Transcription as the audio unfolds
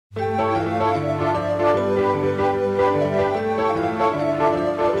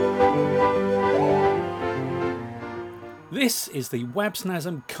This is the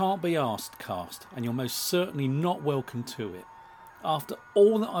Wabsnazsm Can't be arsed cast, and you're most certainly not welcome to it. After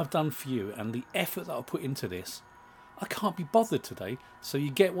all that I've done for you and the effort that I've put into this, I can't be bothered today, so you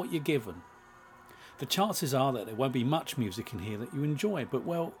get what you're given. The chances are that there won't be much music in here that you enjoy, but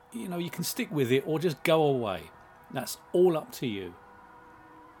well, you can stick with it or just go away. That's all up to you.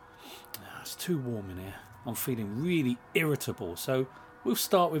 It's too warm in here. I'm feeling really irritable, so we'll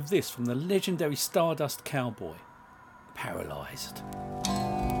start with this from the legendary Stardust Cowboy, Paralysed.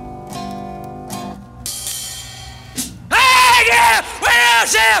 Hey, yeah! Where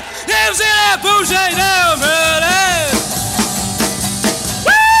else here? You see that bullshit down, brother?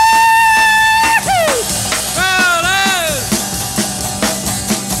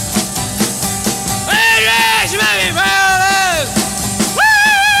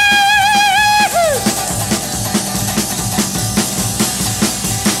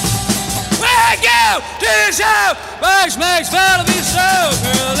 To the show, makes fun of me so,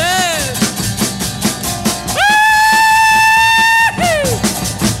 girl.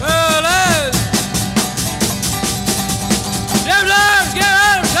 Them lives get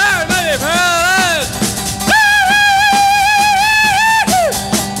out of town, baby, paralyzed.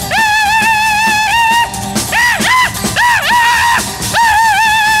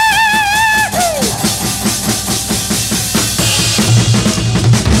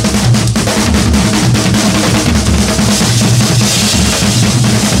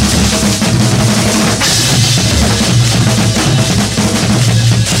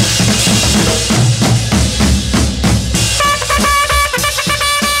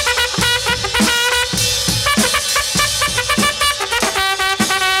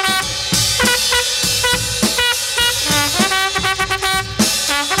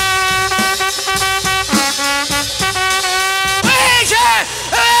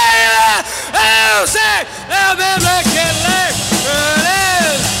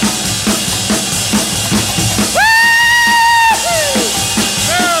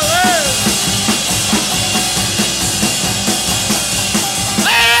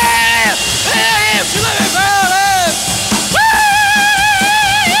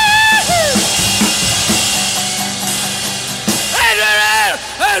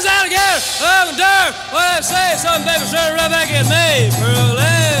 When I say something, baby, turn right back at me,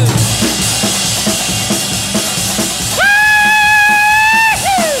 Berlin.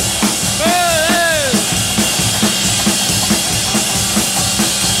 Berlin.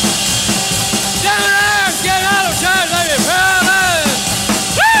 Down there, get out of charge, baby, Berlin.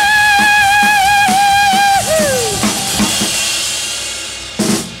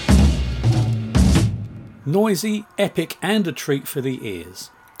 Noisy, epic, and a treat for the ears.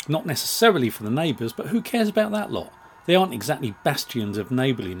 Not necessarily for the neighbours, but who cares about that lot? They aren't exactly bastions of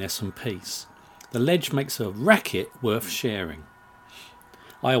neighbourliness and peace. The ledge makes a racket worth sharing.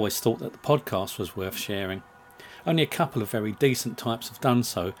 I always thought that the podcast was worth sharing. Only a couple of very decent types have done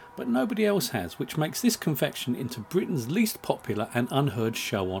so, but nobody else has, which makes this confection into Britain's least popular and unheard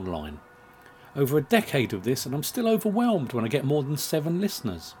show online. Over a decade of this, and I'm still overwhelmed when I get more than 7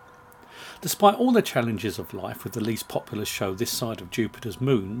 listeners. Despite all the challenges of life with the least popular show this side of Jupiter's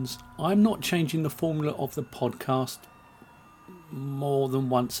moons, I'm not changing the formula of the podcast more than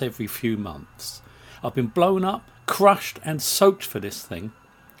once every few months. I've been blown up, crushed and soaked for this thing.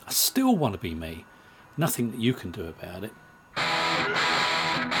 I still want to be me. Nothing that you can do about it.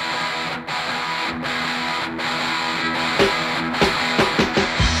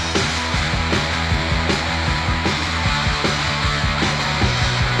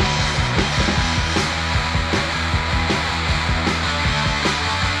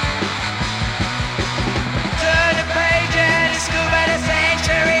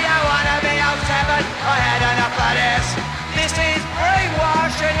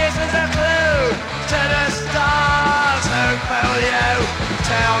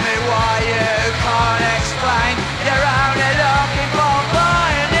 Tell me why you can't explain. You're only looking for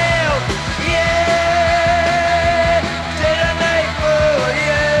blind ill. Yeah, didn't they fool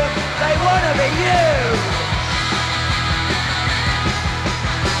you? They wanna be you.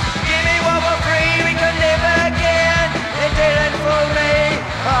 Give me what we're free, we can live again. It didn't fool me,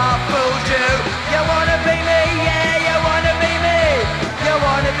 I fooled you. You wanna be me, yeah, you wanna be me. You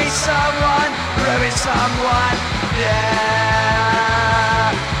wanna be someone, ruin someone, yeah.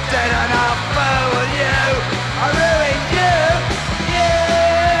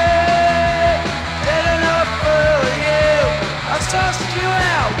 Tossed you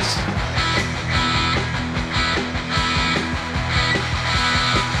out.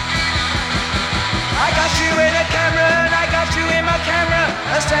 I got you in a camera and I got you in my camera.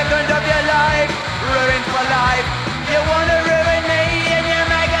 A second of your life, ruined for life. You wanna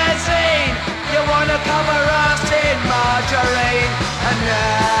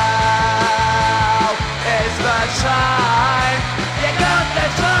time. You got the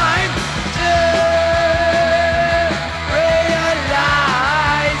time to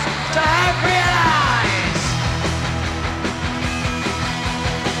realize, to realize.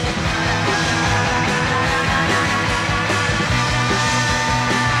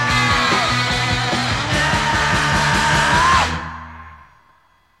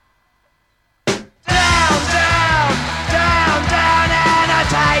 Down, down, down, down, and I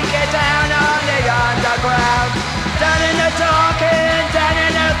take it down on the underground. Down in the dark and down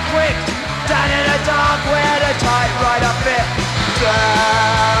in the quick. Down in the dark where the typewriter fit.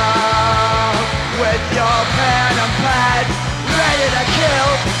 Down with your pen and pad, ready to kill,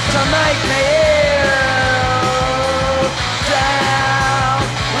 to make me ill. Down,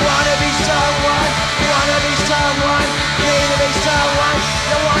 wanna be someone, need to be someone,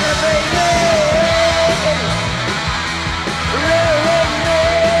 you wanna be me. Really me.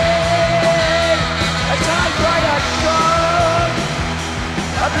 A typewriter gone,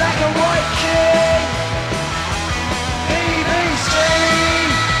 a black and white king, BBC,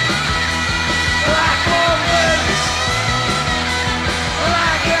 black or white,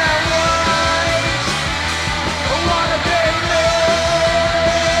 black and white, I wanna be me.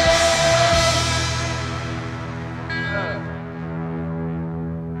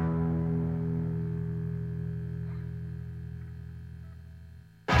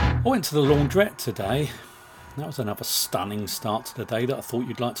 I went to the laundrette today. That was another stunning start to the day that I thought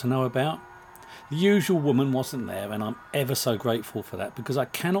you'd like to know about. The usual woman wasn't there, and I'm ever so grateful for that, because I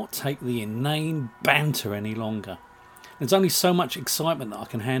cannot take the inane banter any longer. There's only so much excitement that I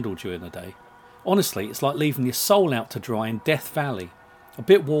can handle during the day. Honestly, it's like leaving your soul out to dry in Death Valley. A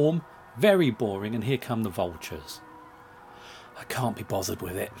bit warm, very boring, and here come the vultures. I can't be bothered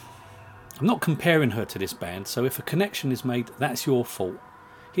with it. I'm not comparing her to this band, so if a connection is made, that's your fault.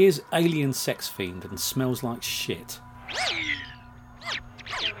 Here's Alien Sex Fiend and Smells Like Shit. Stand in the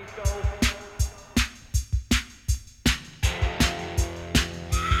starry sky.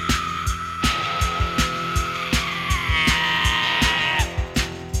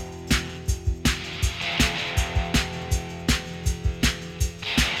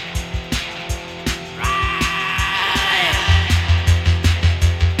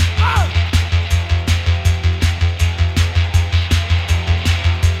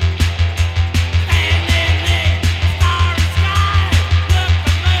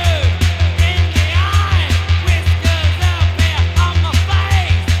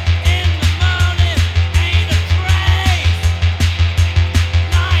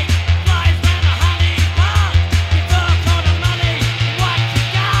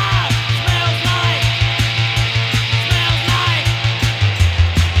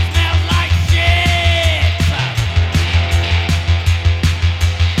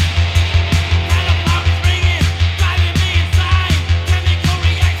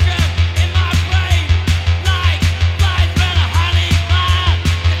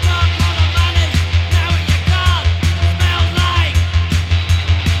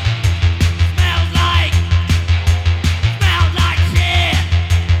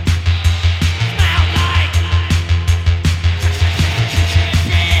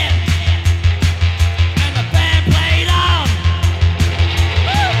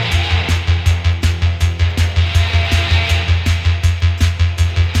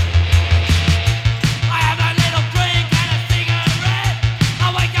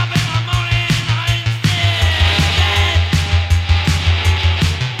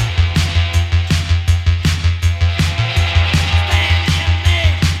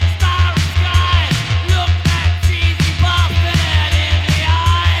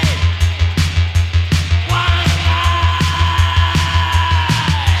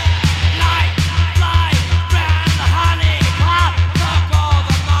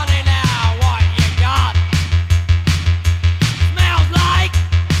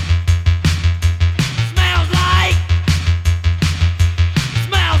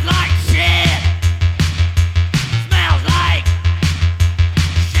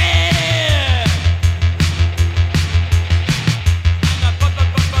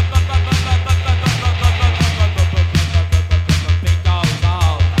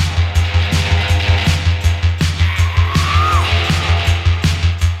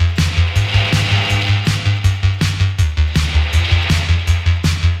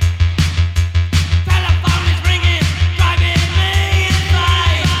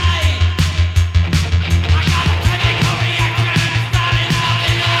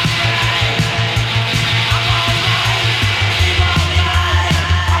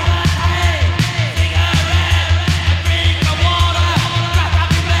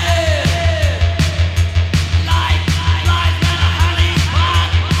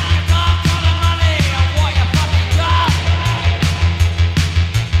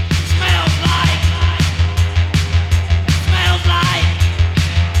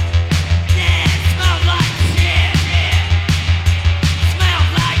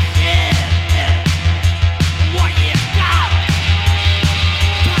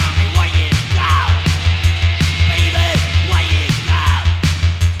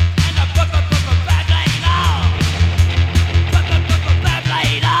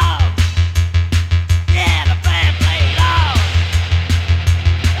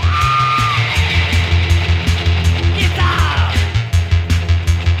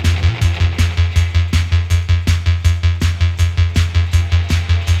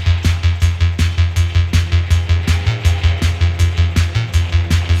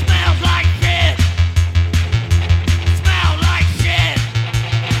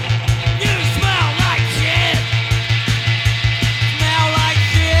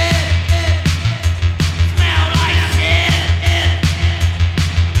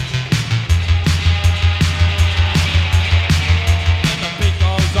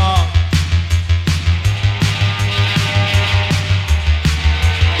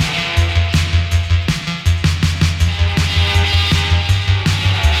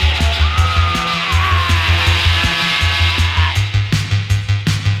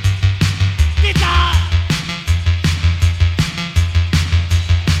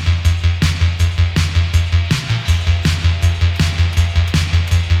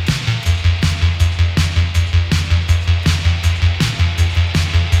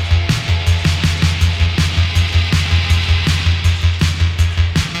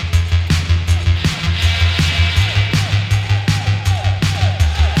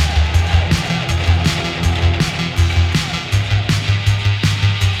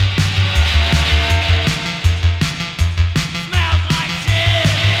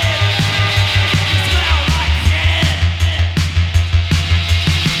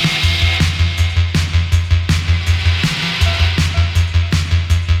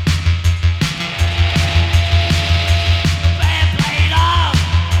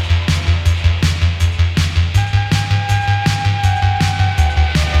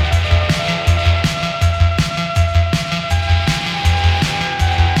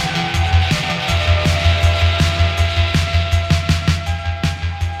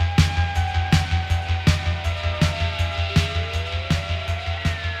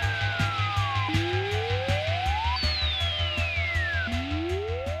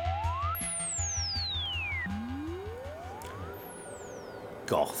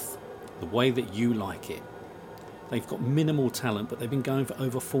 goth, the way that you like it. They've got minimal talent, but they've been going for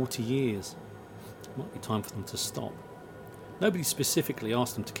over 40 years. It might be time for them to stop. Nobody specifically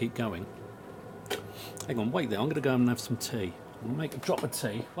asked them to keep going. Hang on, wait there, I'm going to go and have some tea. I'm going to make a drop of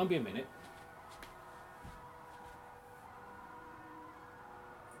tea. Won't be a minute.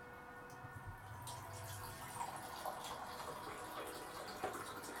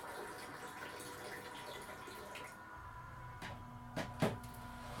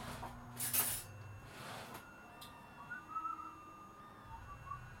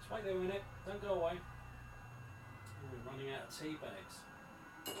 Wait there a minute, don't go away. We're running out of tea bags.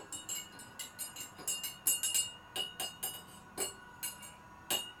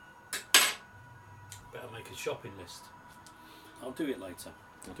 Better make a shopping list. I'll do it later.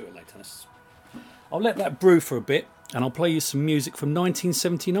 I'll let that brew for a bit and I'll play you some music from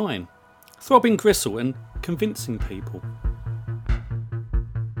 1979. Throbbing Gristle and Convincing People.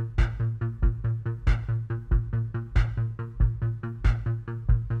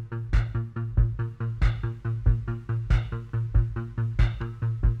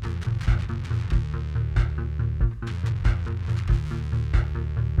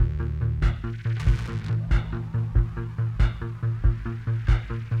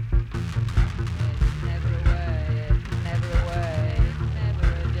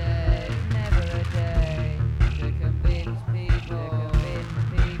 Never a day to convince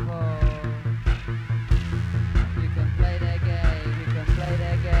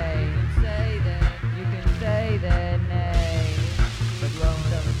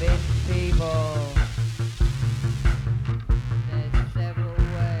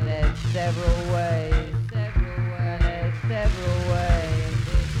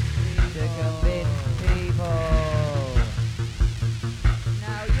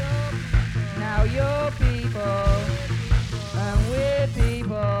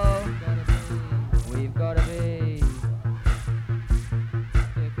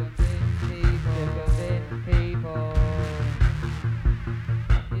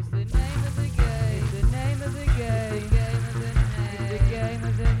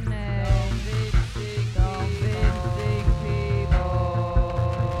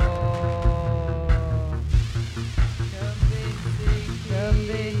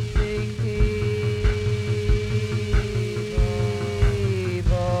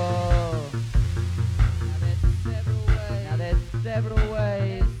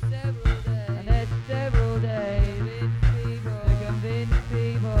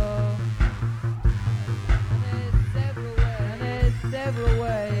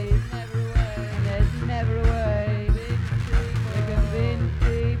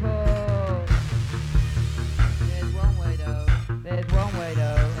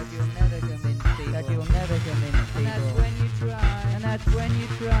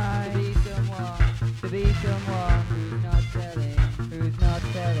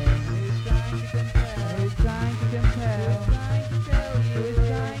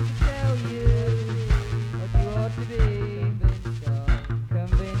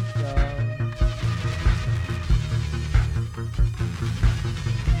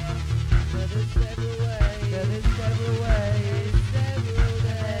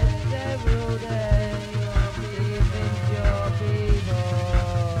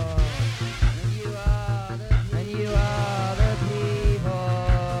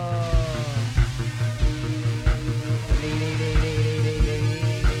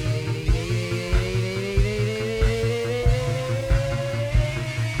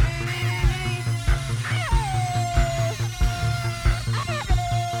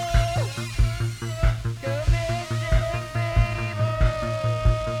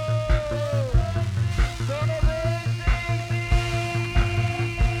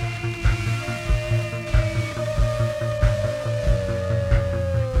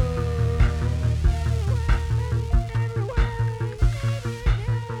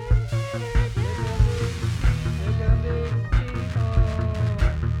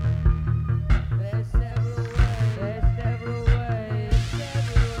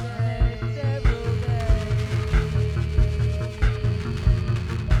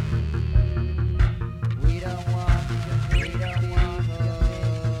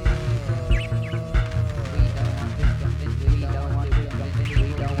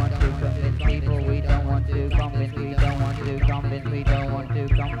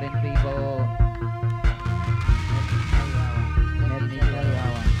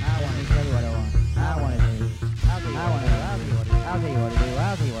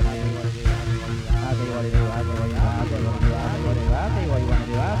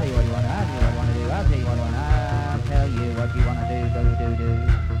if you wanna do, go do do.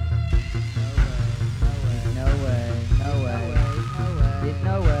 No way, no way, there's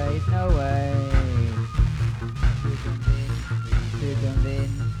no way, there's no way. To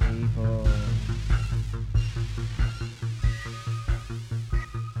convince people.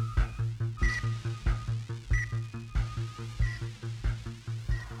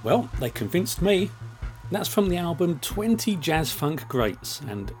 Well, they convinced me. That's from the album 20 Jazz Funk Greats,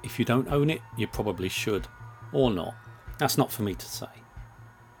 and if you don't own it, you probably should. Or not. That's not for me to say.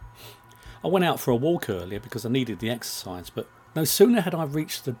 I went out for a walk earlier because I needed the exercise, but no sooner had I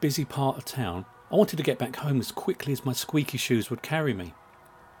reached the busy part of town, I wanted to get back home as quickly as my squeaky shoes would carry me.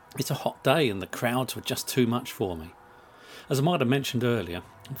 It's a hot day and the crowds were just too much for me. As I might have mentioned earlier,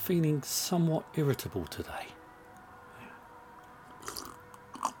 I'm feeling somewhat irritable today.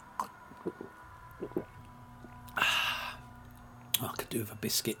 I could do with a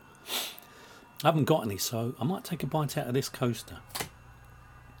biscuit. I haven't got any, so I might take a bite out of this coaster.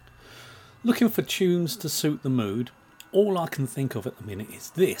 Looking for tunes to suit the mood, all I can think of at the minute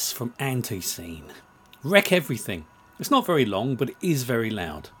is this from Anti-Scene. Wreck Everything. It's not very long, but it is very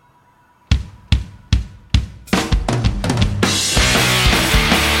loud.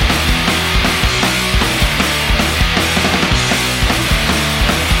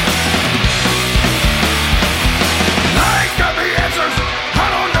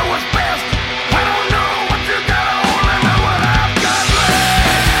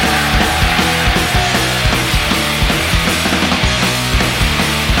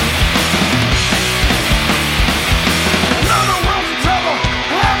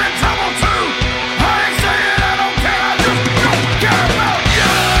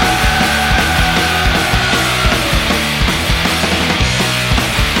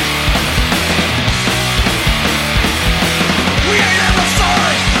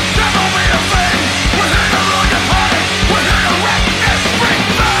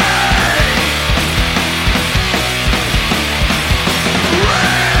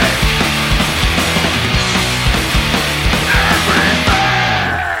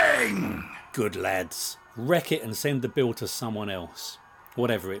 Good lads, wreck it and send the bill to someone else,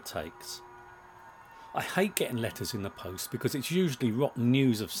 whatever it takes. I hate getting letters in the post because it's usually rotten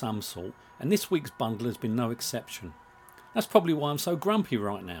news of some sort, and this week's bundle has been no exception. That's probably why I'm so grumpy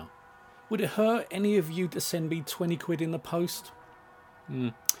right now. Would it hurt any of you to send me 20 quid in the post?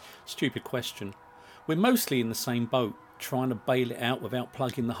 Stupid question. We're mostly in the same boat, trying to bail it out without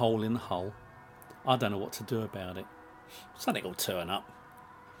plugging the hole in the hull. I don't know what to do about it. Something will turn up.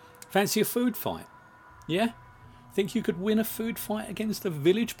 Fancy a food fight? Yeah? Think you could win a food fight against the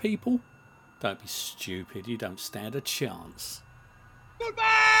village people? Don't be stupid, you don't stand a chance.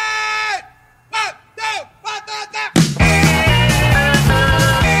 Goodbye!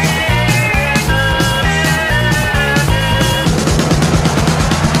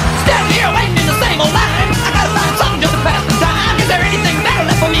 Standing here waiting in the same old line. I gotta find something just to pass the time. Is there anything better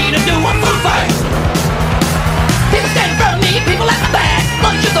left for me to do? A food fight. People stand in front of me, people at my back.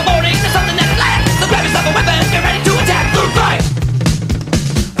 Lunch is the morning, there's something that lasts. So grab yourself a weapon, get ready to attack. Food fight.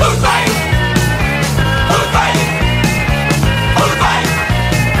 Food fight. Food fight. Food fight.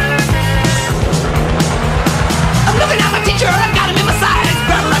 I'm looking at my teacher, I've got him in my sights.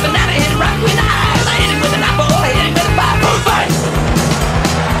 Grab a ripe banana, hit him right between the eyes. I hit him with an apple, I hit him with a pie. Food fight.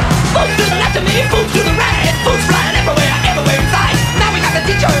 Food's to the left of me, food's to the right. Food's flying everywhere, everywhere inside. Now we got the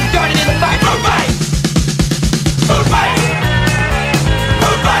teacher joining in the fight. Food fight. Food fight.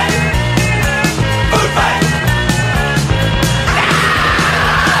 Food fight. Food fight.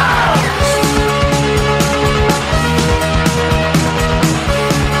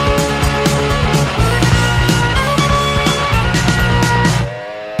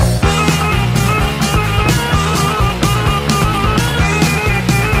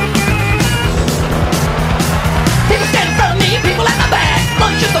 People stand in front of me, people at my back.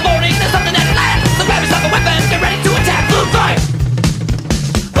 Lunch is the morning, there's something that lasts. So grab yourself a weapon, get ready to attack. Food fight.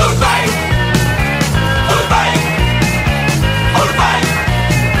 Food fight. Food fight. Food fight.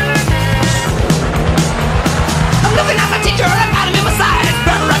 I'm looking at my teacher, I've got him in my sights.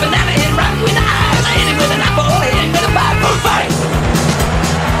 Grab a ripe banana, hit him right between the eyes. I hit him with an apple, I hit him with a pie. Food fight.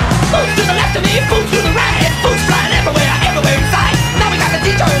 Food's to the left of me, food's to the right. Food's flying everywhere, everywhere inside. Now we got the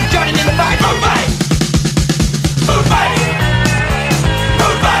teacher joining in the fight. Food fight. Food fight.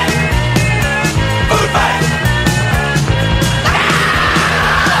 Food fight. Food fight.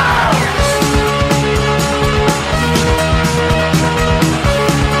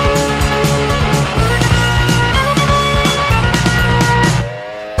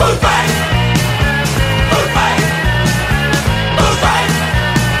 Food fight. Food fight. Food fight.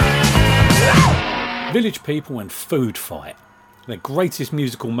 Village People and Food Fight. Their greatest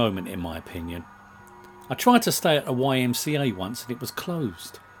musical moment in my opinion. I tried to stay at a YMCA once and it was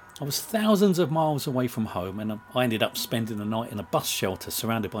closed. I was thousands of miles away from home and I ended up spending the night in a bus shelter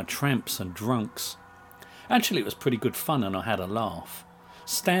surrounded by tramps and drunks. Actually it was pretty good fun and I had a laugh.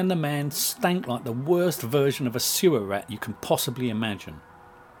 Stan the Man stank like the worst version of a sewer rat you can possibly imagine.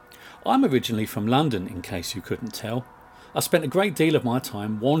 I'm originally from London, in case you couldn't tell. I spent a great deal of my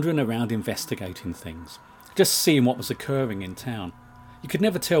time wandering around investigating things, just seeing what was occurring in town. You could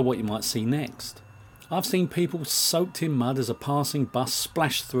never tell what you might see next. I've seen people soaked in mud as a passing bus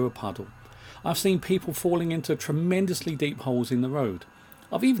splashed through a puddle. I've seen people falling into tremendously deep holes in the road.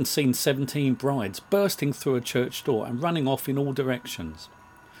 I've even seen 17 brides bursting through a church door and running off in all directions.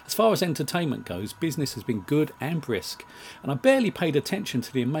 As far as entertainment goes, business has been good and brisk, and I barely paid attention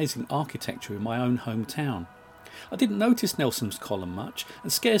to the amazing architecture in my own hometown. I didn't notice Nelson's Column much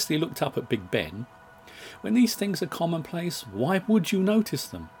and scarcely looked up at Big Ben. When these things are commonplace, why would you notice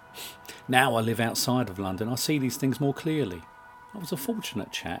them? Now I live outside of London, I see these things more clearly. I was a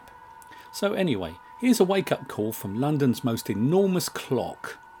fortunate chap. So anyway, here's a wake-up call from London's most enormous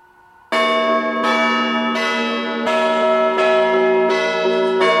clock.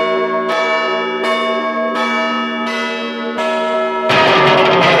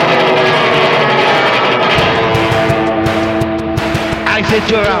 I said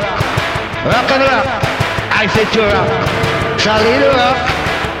to rock, rock and rock. I said to rock, solid rock,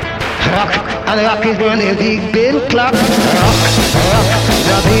 rock and rock is running the big Ben clock. Rock, rock,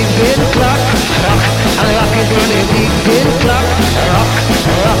 the big Ben clock. Rock and rock is running the big Ben clock. Rock,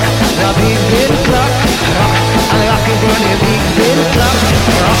 rock, the big Ben clock. Rock and rock is running the big Ben clock.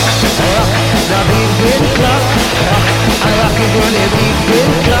 Rock, rock, the big Ben clock. Rock and rock is running the big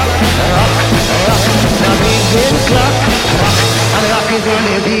Ben clock. Rock, rock, the big Ben clock. Rock and rock is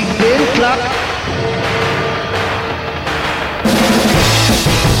running the big Ben clock.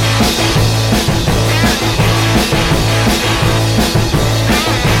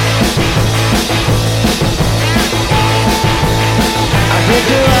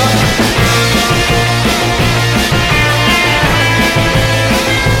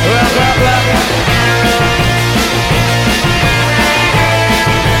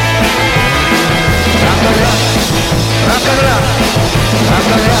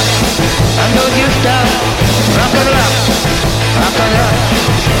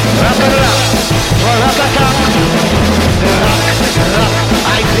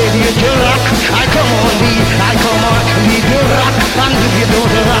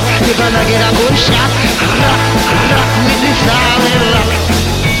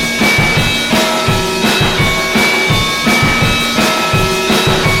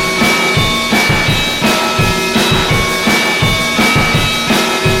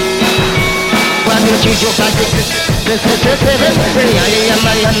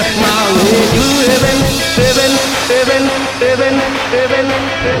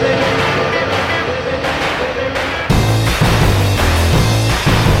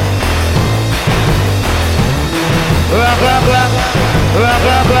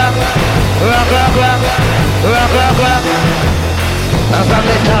 From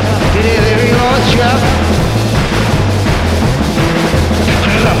the top to the very last drop.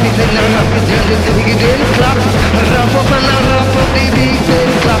 Rock it and rock it and the big Ben clock. Rock up and rock up the big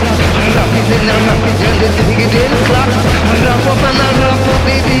Ben clock. Rock it and rock it and the big Ben clock. Rock up and rock up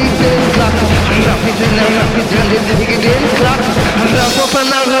the big Ben clock. Rock it and rock it and the big Ben clock. Rock up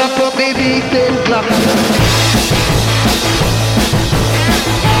and rock up the big Ben clock.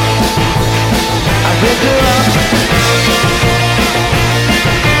 I said to rock.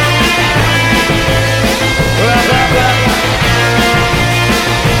 Rock, rock, rock.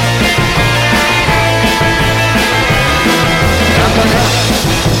 Rock and rock,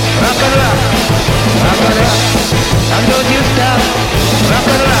 rock and rock, rock and rock, and don't you stop. Rock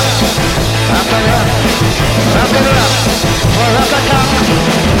and rock, rock and rock, rock and rock, for rock attack.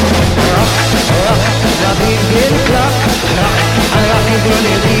 Rock, rock, the big Ben clock. Rock, and rock is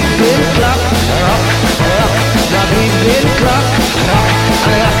running the big Ben clock. Rock, rock, the big Ben clock. Rock,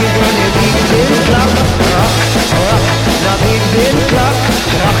 and rock is running the big Ben clock. Rock, rock, the big Ben clock.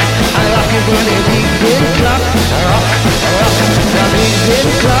 Rock, and rock is running the big Ben clock. Rock, rock, the big Ben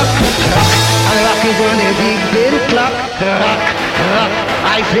clock. Rock, and rock is running the big Ben clock. Rock, rock,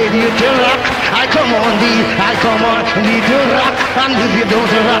 I said you to rock. I come on, need to rock. And if you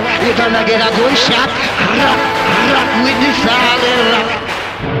don't rock, you're gonna get a good shot. Rock, rock with the solid rock.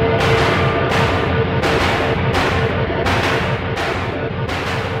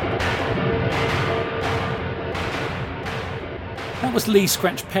 That was Lee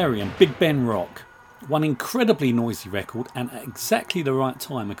Scratch Perry and Big Ben Rock. One incredibly noisy record and at exactly the right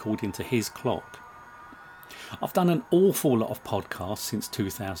time according to his clock. I've done an awful lot of podcasts since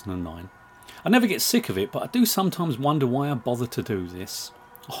 2009. I never get sick of it, but I do sometimes wonder why I bother to do this.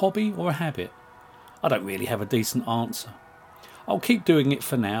 A hobby or a habit? I don't really have a decent answer. I'll keep doing it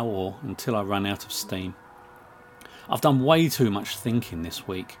for now or until I run out of steam. I've done way too much thinking this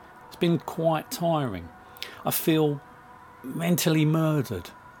week. It's been quite tiring. I feel mentally murdered.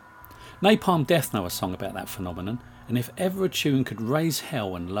 Napalm Death know a song about that phenomenon, and if ever a tune could raise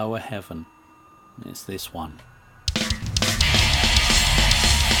hell and lower heaven, it's this one.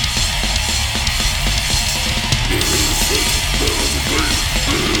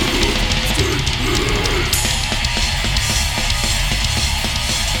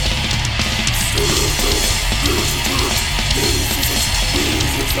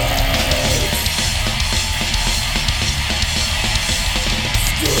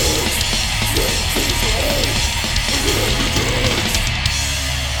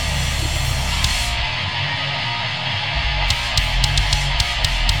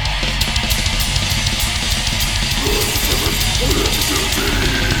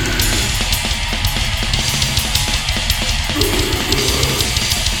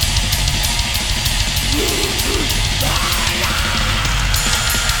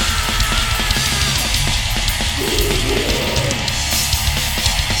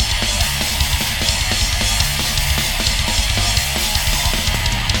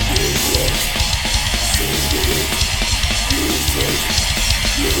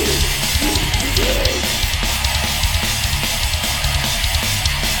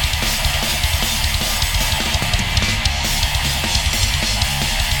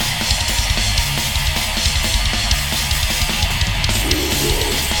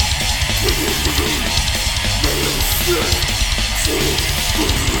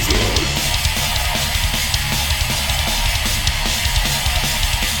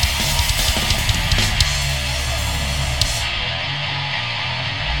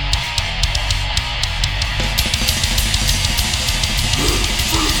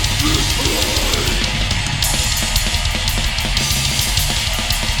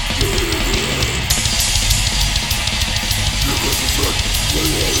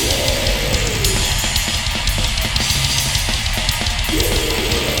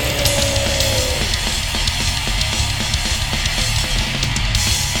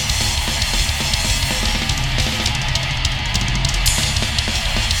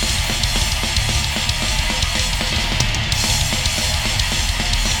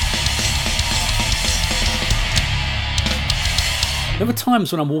 There are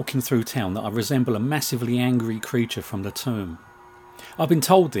times when I'm walking through town that I resemble a massively angry creature from the tomb. I've been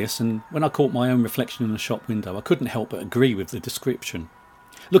told this, and when I caught my own reflection in the shop window I couldn't help but agree with the description.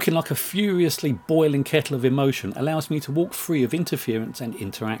 Looking like a furiously boiling kettle of emotion allows me to walk free of interference and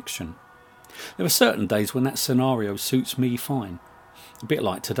interaction. There are certain days when that scenario suits me fine. A bit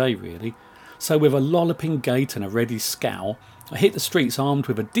like today really. So with a lolloping gait and a ready scowl, I hit the streets armed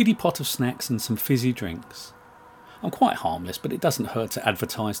with a diddy pot of snacks and some fizzy drinks. I'm quite harmless, but it doesn't hurt to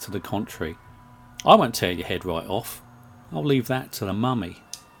advertise to the contrary. I won't tear your head right off. I'll leave that to the mummy.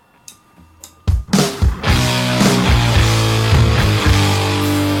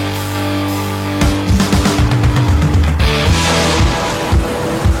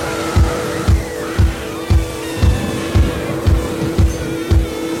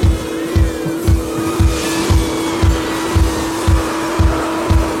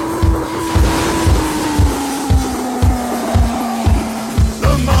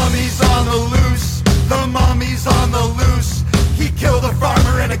 The mummy's on the loose. He killed a farmer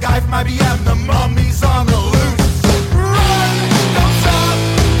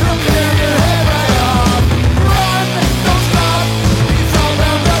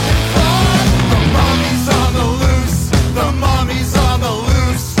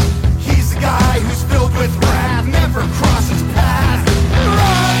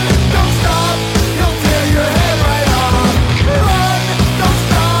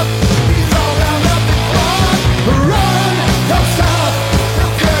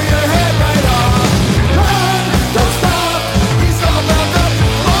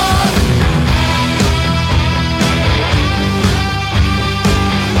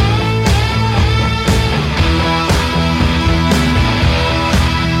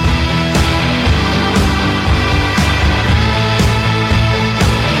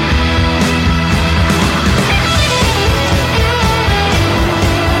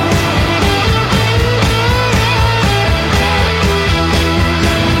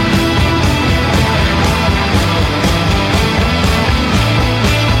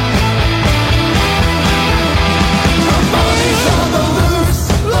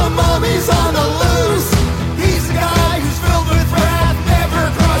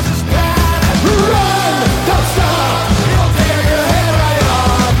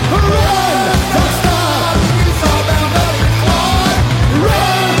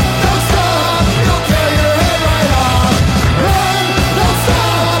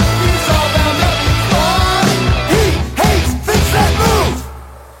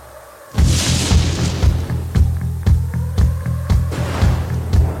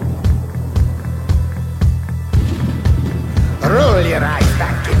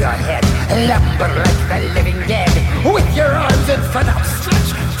break the living dead. With your arms in front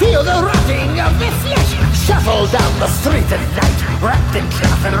outstretched, feel the rotting of the flesh. Shuffle down the street at night, wrapped in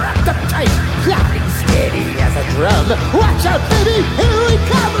cloth and wrapped up tight, flying steady as a drum. Watch out, baby, here we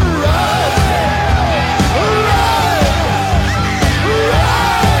come! Run! Run! Run!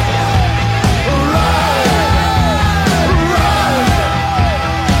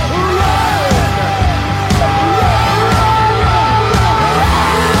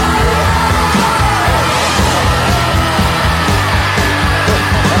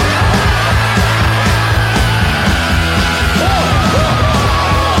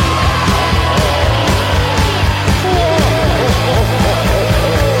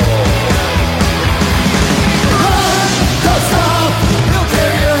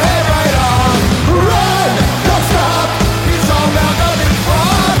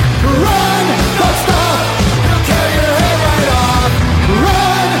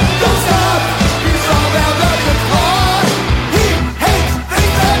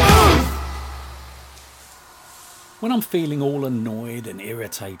 When I'm feeling all annoyed and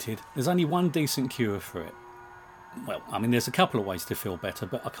irritated, there's only one decent cure for it. Well, I mean, there's a couple of ways to feel better,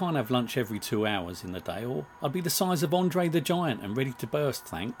 but I can't have lunch every 2 hours in the day, or I'd be the size of Andre the Giant and ready to burst,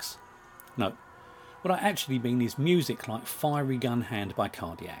 thanks. No, what I actually mean is music like Fiery Gun Hand by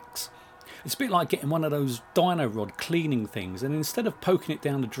Cardiacs. It's a bit like getting one of those dino rod cleaning things, and instead of poking it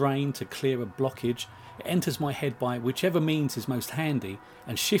down the drain to clear a blockage, it enters my head by whichever means is most handy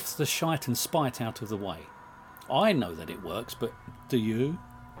and shifts the shite and spite out of the way. I know that it works, but do you?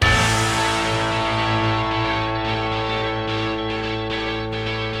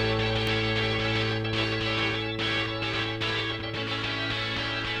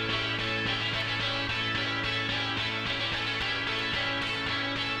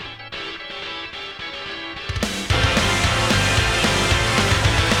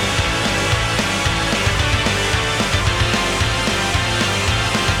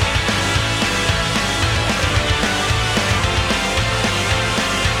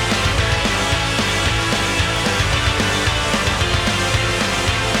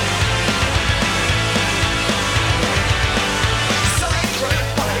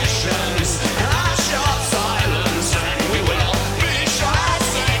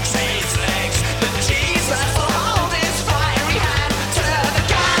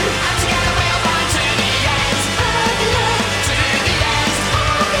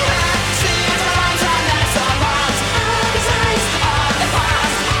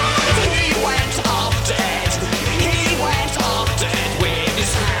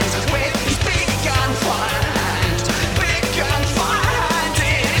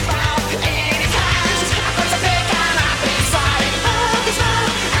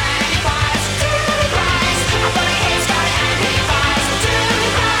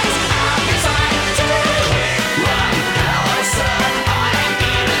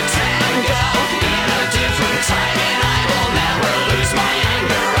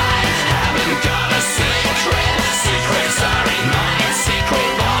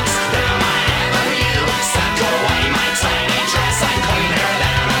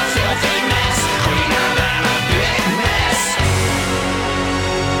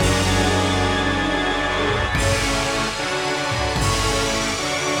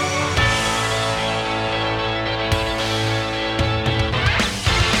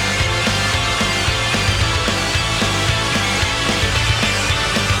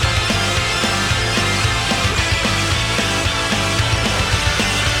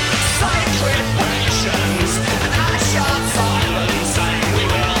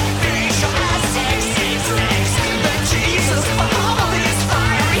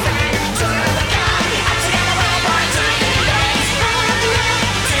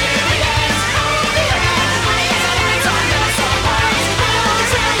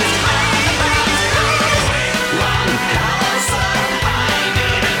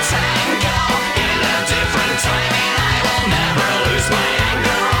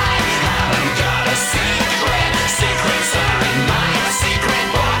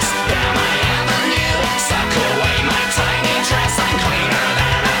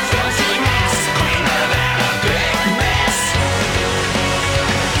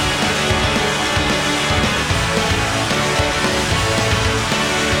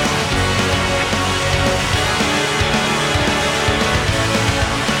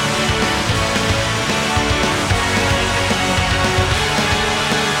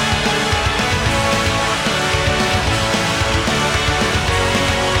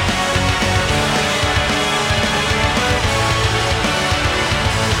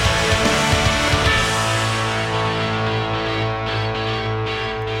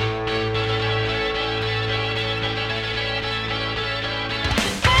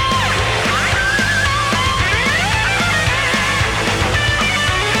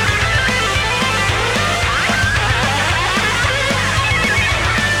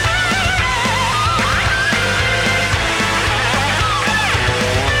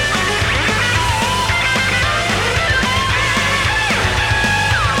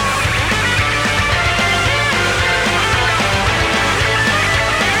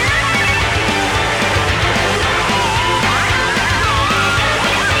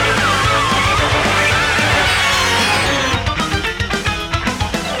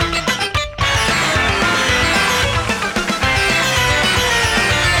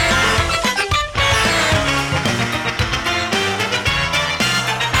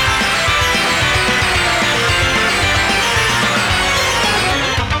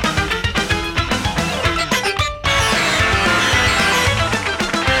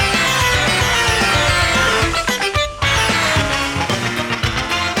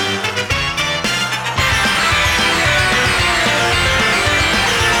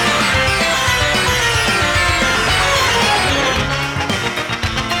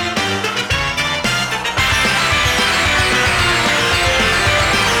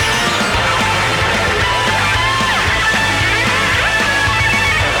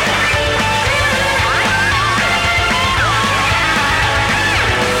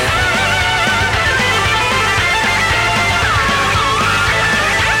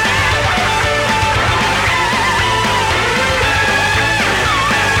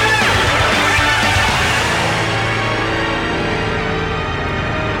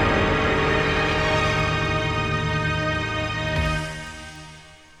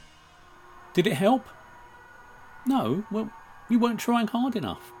 Did it help? No, well, you weren't trying hard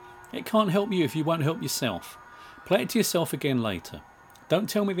enough. It can't help you if you won't help yourself. Play it to yourself again later. Don't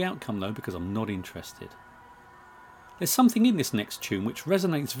tell me the outcome though, because I'm not interested. There's something in this next tune which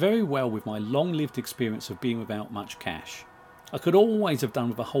resonates very well with my long-lived experience of being without much cash. I could always have done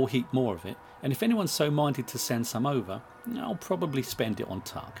with a whole heap more of it, and if anyone's so minded to send some over, I'll probably spend it on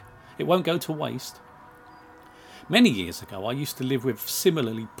tuck. It won't go to waste. Many years ago I used to live with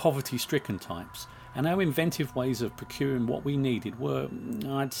similarly poverty-stricken types, and our inventive ways of procuring what we needed were,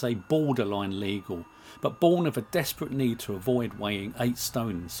 I'd say, borderline legal, but born of a desperate need to avoid weighing 8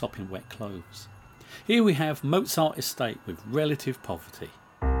 stone in sopping wet clothes. Here we have Mozart Estate with Relative Poverty.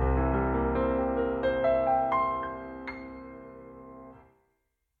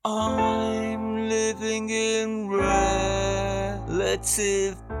 I'm living in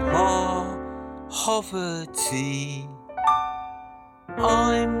relative poverty.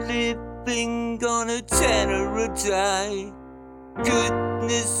 I'm living on a tenner a day.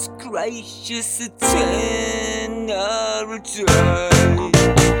 Goodness gracious, a tenner a day.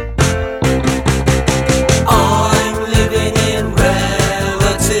 I'm living in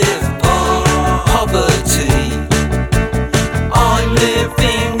relative poverty. I'm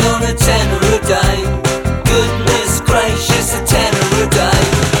living on a tenner a day. Goodness gracious, a tenner a day.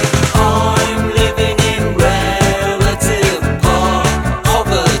 I'm living in relative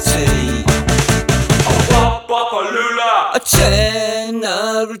poverty. A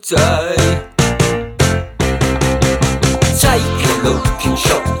tenner a day. Take a look in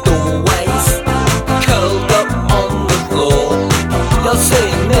shop doorways, curled up on the floor. You'll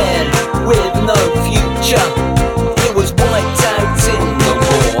see men with no future. It was wiped out in the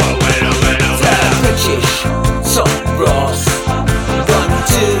war. They're British, top brass, going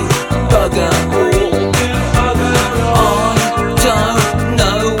to bugger all. I don't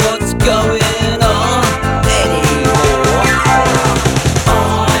know what's going on anymore.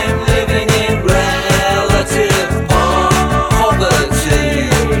 I'm living in relative poverty.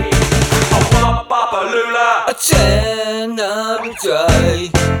 A tenner a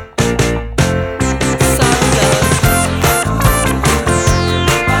day.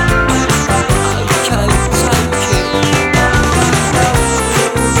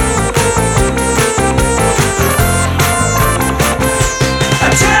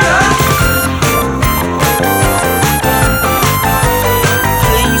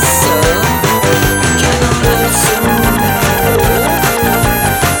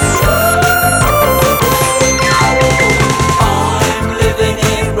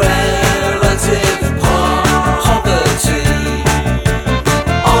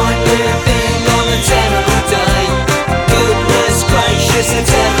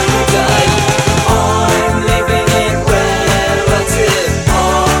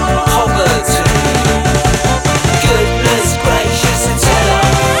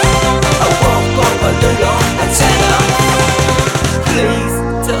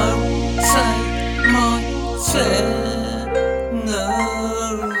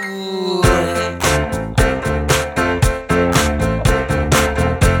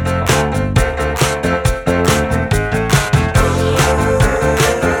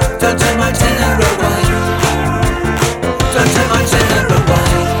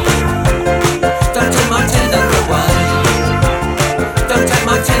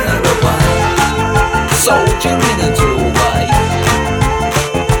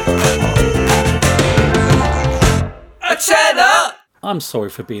 I'm sorry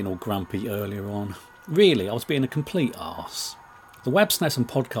for being all grumpy earlier on. Really, I was being a complete arse. The Wabsnazsm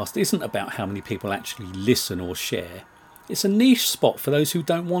podcast isn't about how many people actually listen or share. It's a niche spot for those who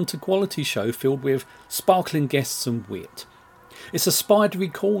don't want a quality show filled with sparkling guests and wit. It's a spidery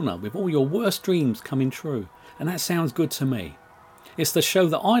corner with all your worst dreams coming true, and that sounds good to me. It's the show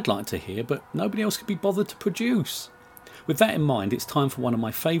that I'd like to hear, but nobody else could be bothered to produce. With that in mind, it's time for one of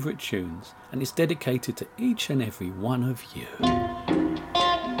my favourite tunes, and it's dedicated to each and every one of you.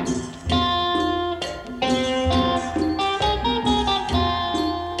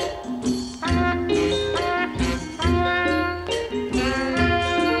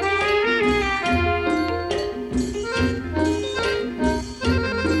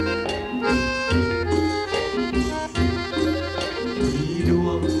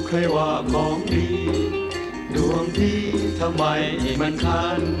มันคั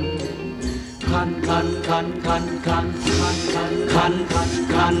นคันคันคันคันคันคันคัน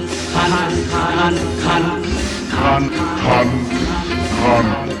คันคันคันคันคันคันคันคัน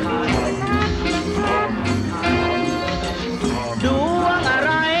ดวงอะไ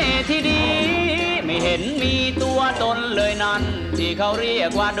รที่ดีไม่เห็นมีตัวตนเลยนั่นที่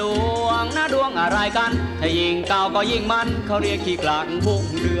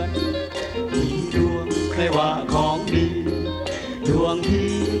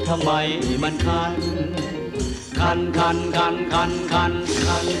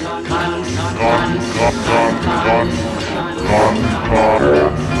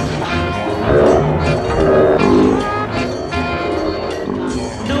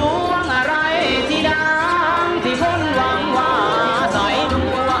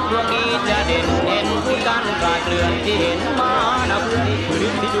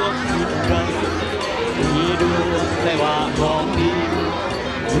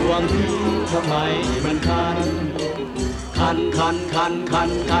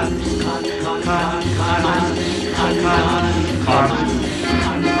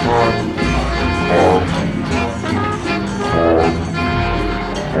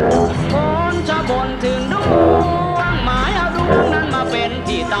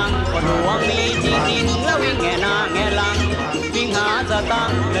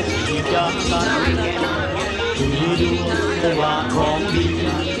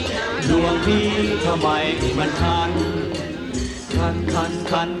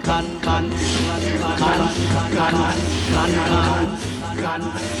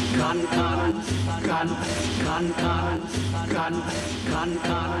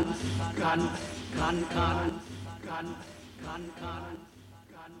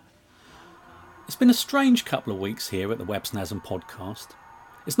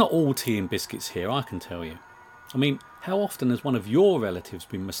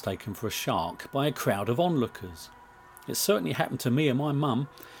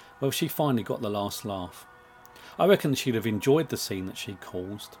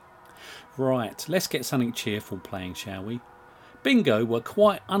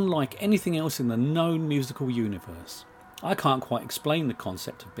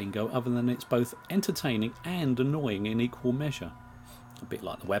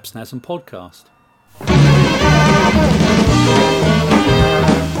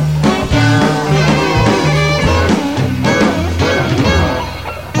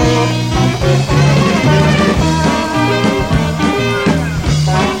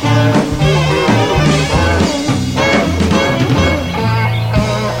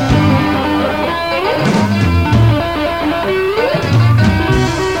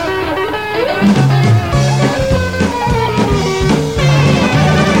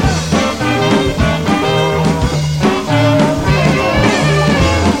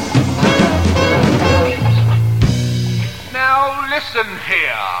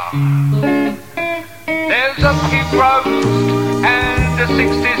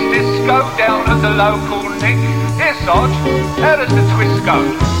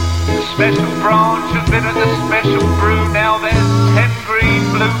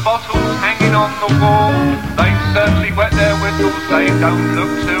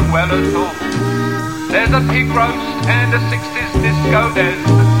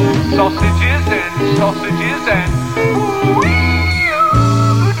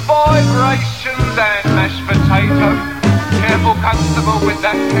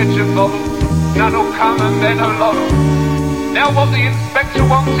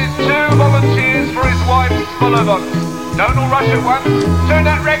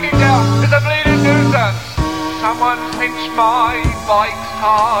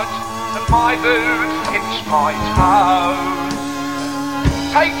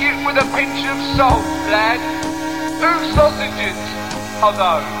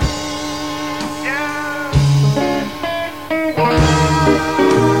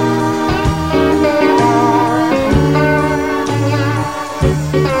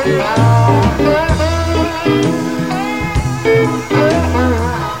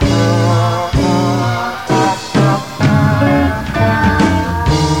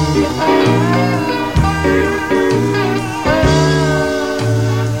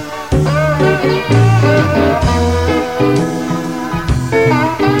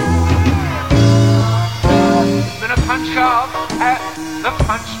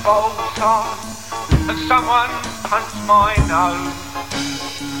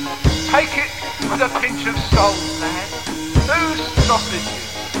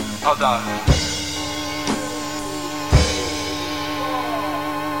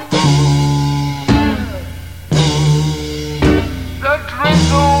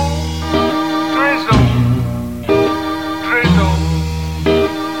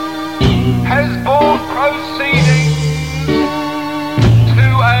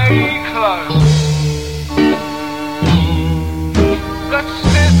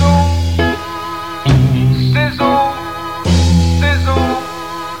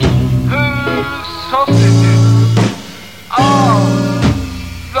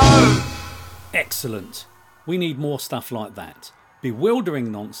Excellent. We need more stuff like that.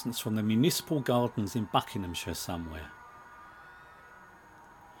 Bewildering nonsense from the municipal gardens in Buckinghamshire somewhere.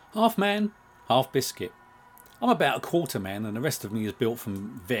 Half man, half biscuit. I'm about a quarter man and the rest of me is built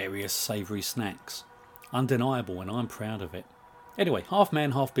from various savoury snacks. Undeniable and I'm proud of it. Anyway, half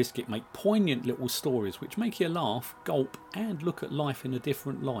man, half biscuit make poignant little stories which make you laugh, gulp and look at life in a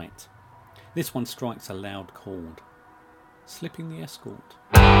different light. This one strikes a loud chord. Slipping the Escort.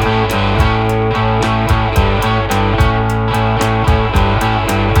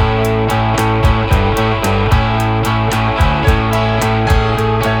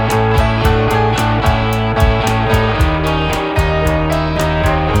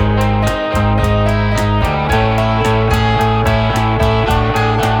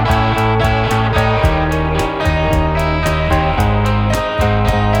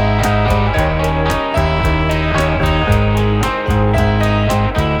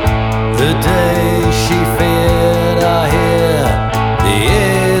 The day she feared are here, the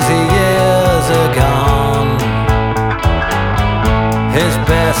years are gone. His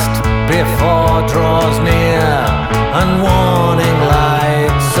best before draws near, and warning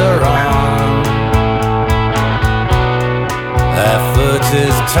lights are on. Effort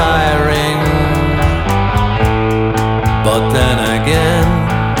is tiring, but then again,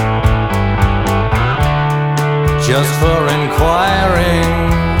 just for inquiring,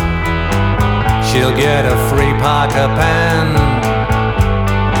 she'll get a free Parker pen.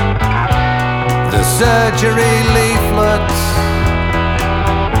 The surgery leaflets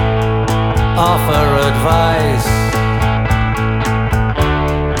offer advice,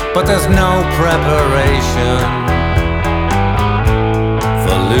 but there's no preparation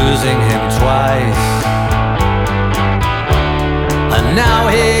for losing him twice. And now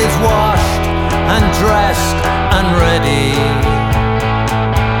he's washed and dressed and ready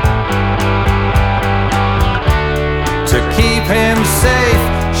to keep him safe.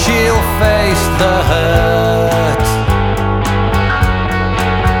 She'll face the hurt,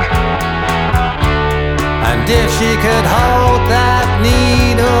 and if she could hold that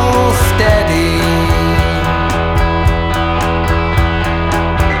needle steady,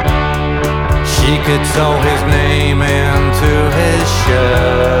 she could sew his name into his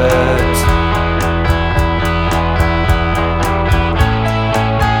shirt.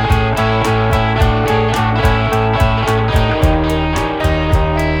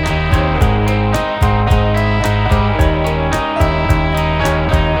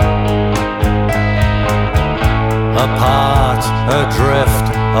 Apart, adrift,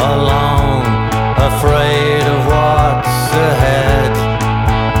 alone, afraid of what's ahead.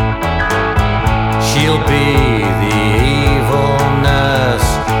 She'll be the evil nurse,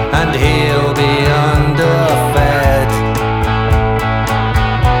 and he'll be underfed.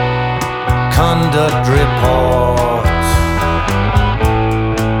 Conduct reports,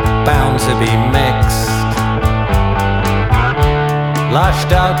 bound to be mixed,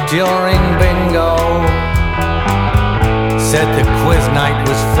 lashed out during bingo. Said the quiz night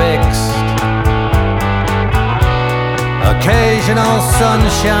was fixed. Occasional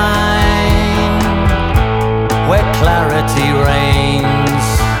sunshine where clarity reigns,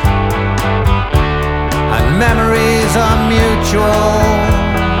 and memories are mutual,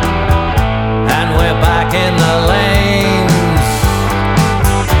 and we're back in the lanes.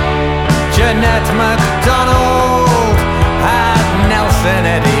 Jeanette MacDonald had Nelson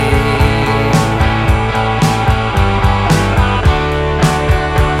Eddy,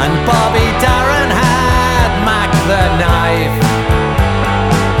 and Bobby Darin had Mac the Knife,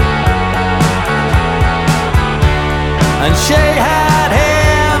 and she had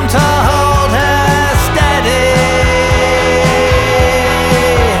him to hold her steady.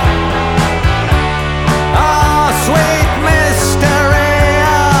 Oh, sweet mystery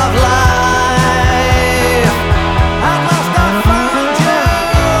of life.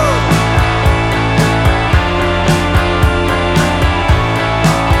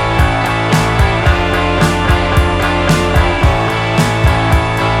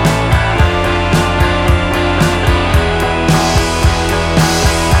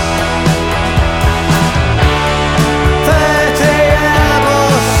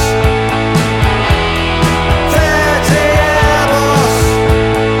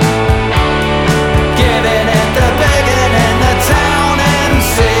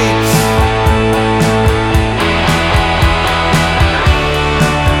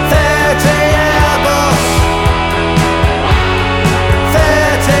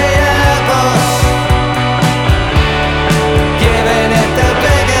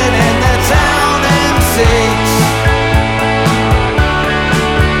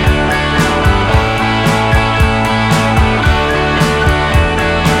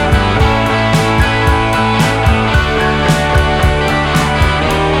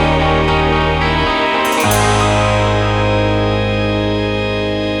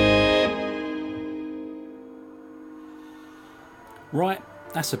 Right,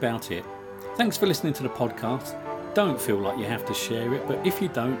 that's about it. Thanks for listening to the podcast. Don't feel like you have to share it, but if you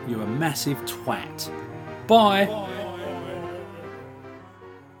don't, you're a massive twat. Bye!